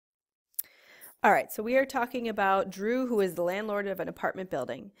All right, so we are talking about Drew, who is the landlord of an apartment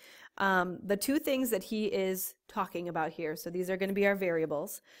building. The two things that he is talking about here, so these are going to be our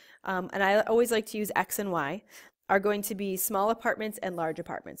variables, and I always like to use X and Y, are going to be small apartments and large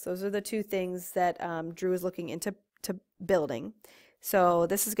apartments. Those are the two things that Drew is looking into building. So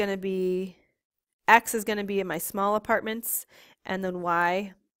this is going to be, X is going to be in my small apartments, and then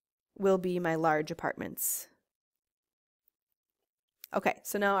Y will be my large apartments. Okay,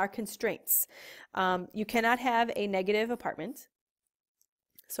 so now our constraints. You cannot have a negative apartment.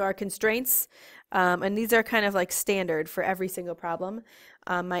 So our constraints, and these are kind of like standard for every single problem.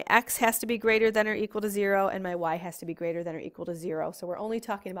 My X has to be greater than or equal to 0, and my Y has to be greater than or equal to 0. So we're only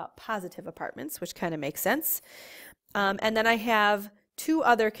talking about positive apartments, which kind of makes sense. And then I have two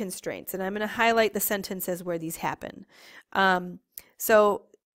other constraints, and I'm going to highlight the sentences where these happen. So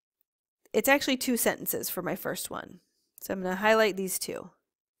it's actually two sentences for my first one. So I'm going to highlight these two.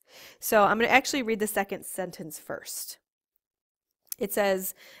 So I'm going to actually read the second sentence first. It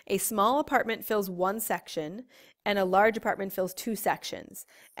says, a small apartment fills one section and a large apartment fills two sections.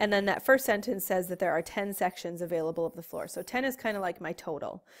 And then that first sentence says that there are 10 sections available of the floor. So 10 is kind of like my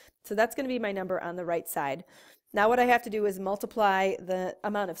total. So that's going to be my number on the right side. Now what I have to do is multiply the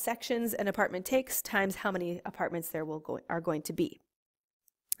amount of sections an apartment takes times how many apartments there are going to be.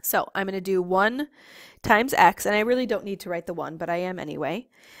 So I'm going to do 1 times X, and I really don't need to write the 1, but I am anyway,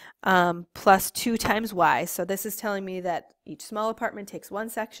 plus 2 times Y. So this is telling me that each small apartment takes 1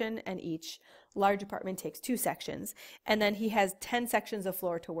 section and each large apartment takes 2 sections. And then he has 10 sections of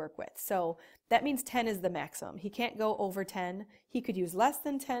floor to work with. So that means 10 is the maximum. He can't go over 10. He could use less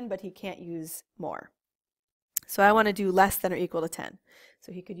than 10, but he can't use more. So I want to do less than or equal to 10.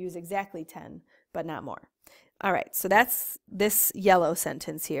 So he could use exactly 10, but not more. All right, so that's this yellow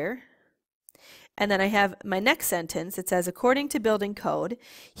sentence here. And then I have my next sentence. It says, according to building code,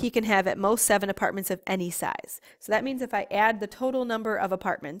 he can have at most 7 apartments of any size. So that means if I add the total number of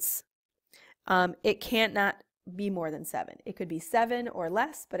apartments, it can't not be more than 7. It could be 7 or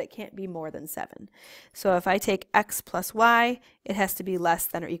less, but it can't be more than 7. So if I take X plus Y, it has to be less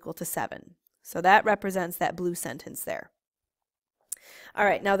than or equal to 7. So that represents that blue sentence there. All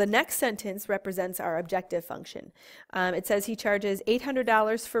right, now the next sentence represents our objective function. It says he charges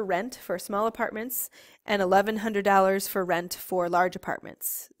 $800 for rent for small apartments and $1,100 for rent for large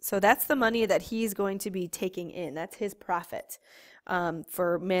apartments. So that's the money that he's going to be taking in. That's his profit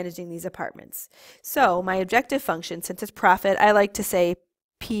for managing these apartments. So my objective function, since it's profit, I like to say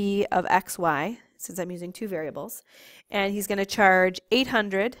P of XY, since I'm using two variables. And he's going to charge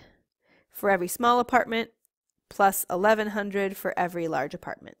 $800 for every small apartment, plus $1,100 for every large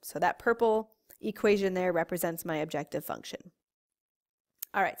apartment. So that purple equation there represents my objective function.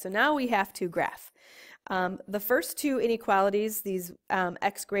 All right, so now we have to graph. The first two inequalities, these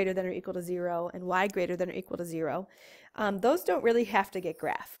x greater than or equal to 0 and y greater than or equal to 0, those don't really have to get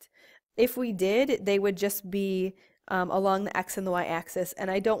graphed. If we did, they would just be along the x and the y axis, and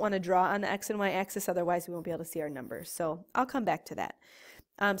I don't want to draw on the x and y axis, otherwise we won't be able to see our numbers. So I'll come back to that.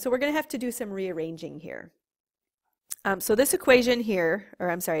 So we're going to have to do some rearranging here. So this equation here, or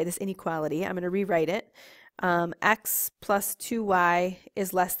I'm sorry, this inequality, I'm going to rewrite it. X plus 2y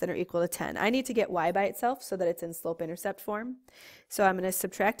is less than or equal to 10. I need to get y by itself so that it's in slope-intercept form. So I'm going to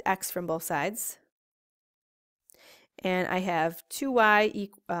subtract x from both sides. And I have 2y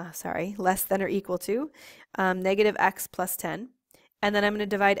less than or equal to negative x plus 10. And then I'm going to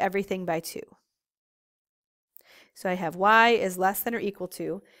divide everything by 2. So I have y is less than or equal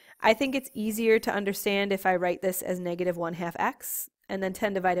to. I think it's easier to understand if I write this as negative 1/2 x, and then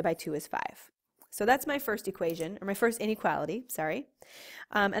 10 divided by 2 is 5. So that's my first equation, or my first inequality, sorry.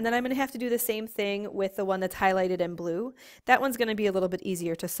 And then I'm going to have to do the same thing with the one that's highlighted in blue. That one's going to be a little bit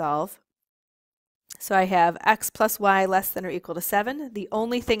easier to solve. So I have x plus y less than or equal to 7. The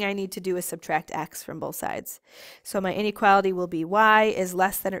only thing I need to do is subtract x from both sides. So my inequality will be y is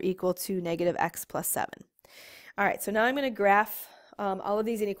less than or equal to negative x plus 7. All right, so now I'm going to graph all of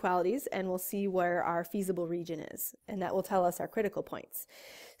these inequalities, and we'll see where our feasible region is, and that will tell us our critical points.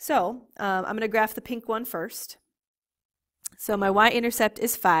 So I'm going to graph the pink one first. So my y-intercept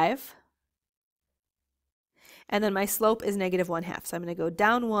is 5, and then my slope is negative 1/2. So I'm going to go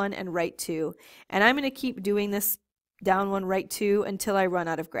down 1 and right 2, and I'm going to keep doing this down 1, right 2 until I run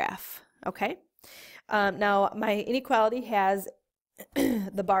out of graph. Okay. Now my inequality has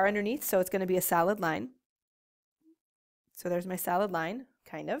the bar underneath, so it's going to be a solid line. So there's my solid line,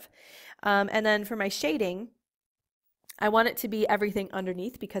 kind of. And then for my shading, I want it to be everything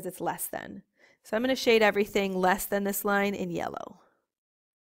underneath because it's less than. So I'm going to shade everything less than this line in yellow.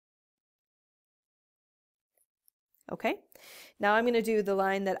 Okay, now I'm going to do the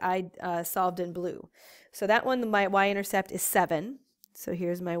line that I solved in blue. So that one, my y-intercept is 7. So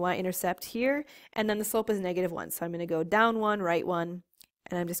here's my y-intercept here, and then the slope is -1. So I'm going to go down 1, right 1,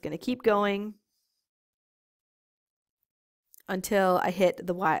 and I'm just going to keep going until I hit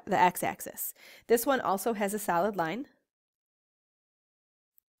the x-axis. This one also has a solid line.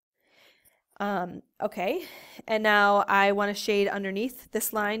 Okay, and now I want to shade underneath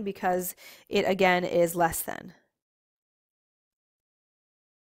this line because it again is less than.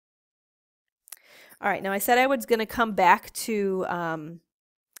 All right, now I said I was going to come back to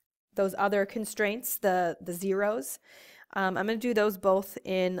those other constraints, the zeros. I'm going to do those both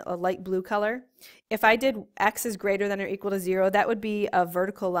in a light blue color. If I did x is greater than or equal to 0, that would be a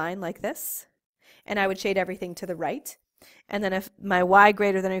vertical line like this, and I would shade everything to the right. And then if my y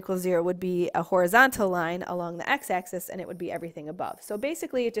greater than or equal to 0 would be a horizontal line along the x-axis, and it would be everything above. So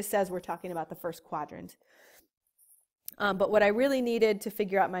basically it just says we're talking about the first quadrant. But what I really needed to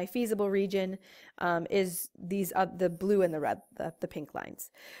figure out my feasible region is these the blue and the red, the pink lines.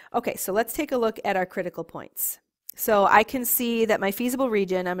 Okay, so let's take a look at our critical points. So I can see that my feasible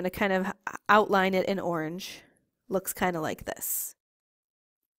region, I'm going to kind of outline it in orange, looks kind of like this.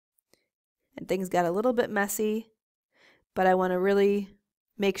 And things got a little bit messy, but I want to really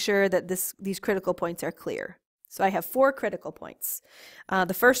make sure that these critical points are clear. So I have 4 critical points.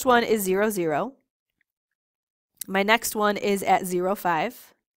 The first one is 0, 0. My next one is at 0,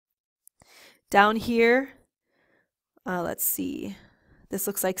 5. Down here, let's see, this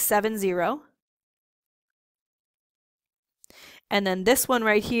looks like 7, 0. And then this one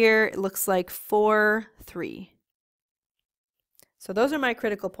right here, it looks like 4, 3. So those are my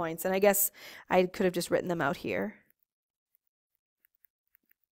critical points, and I guess I could have just written them out here.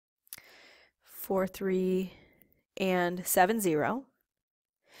 4, 3, and 7, 0.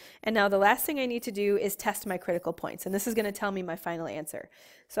 And now the last thing I need to do is test my critical points, and this is going to tell me my final answer.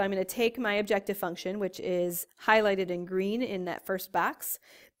 So I'm going to take my objective function, which is highlighted in green in that first box,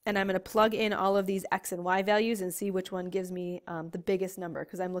 and I'm going to plug in all of these x and y values and see which one gives me the biggest number,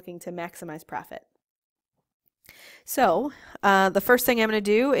 because I'm looking to maximize profit. So the first thing I'm going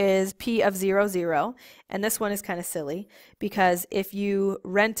to do is P of 0, 0, and this one is kind of silly, because if you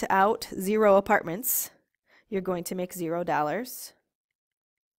rent out 0 apartments, you're going to make $0.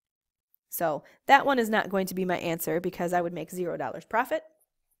 So that one is not going to be my answer because I would make $0 profit.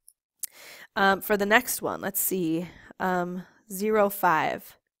 For the next one, let's see, 0,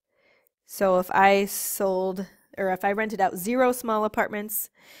 5. So if I sold, or if I rented out 0 small apartments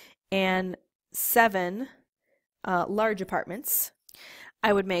and 7 large apartments,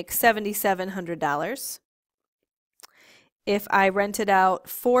 I would make $7,700. If I rented out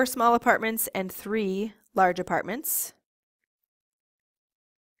 4 small apartments and 3 large apartments,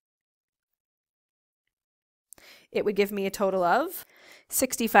 it would give me a total of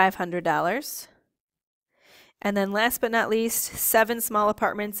 $6,500. And then last but not least, 7 small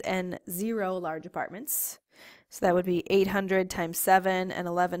apartments and 0 large apartments. So that would be 800 times 7 and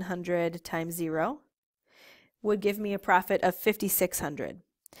 1100 times 0 would give me a profit of $5,600.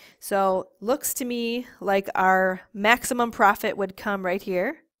 So looks to me like our maximum profit would come right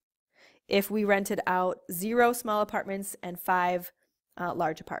here if we rented out 0 small apartments and 5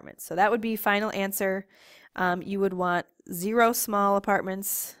 large apartments. So that would be final answer. You would want 0 small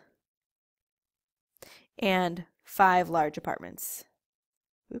apartments and 5 large apartments.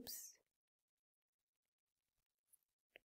 Oops.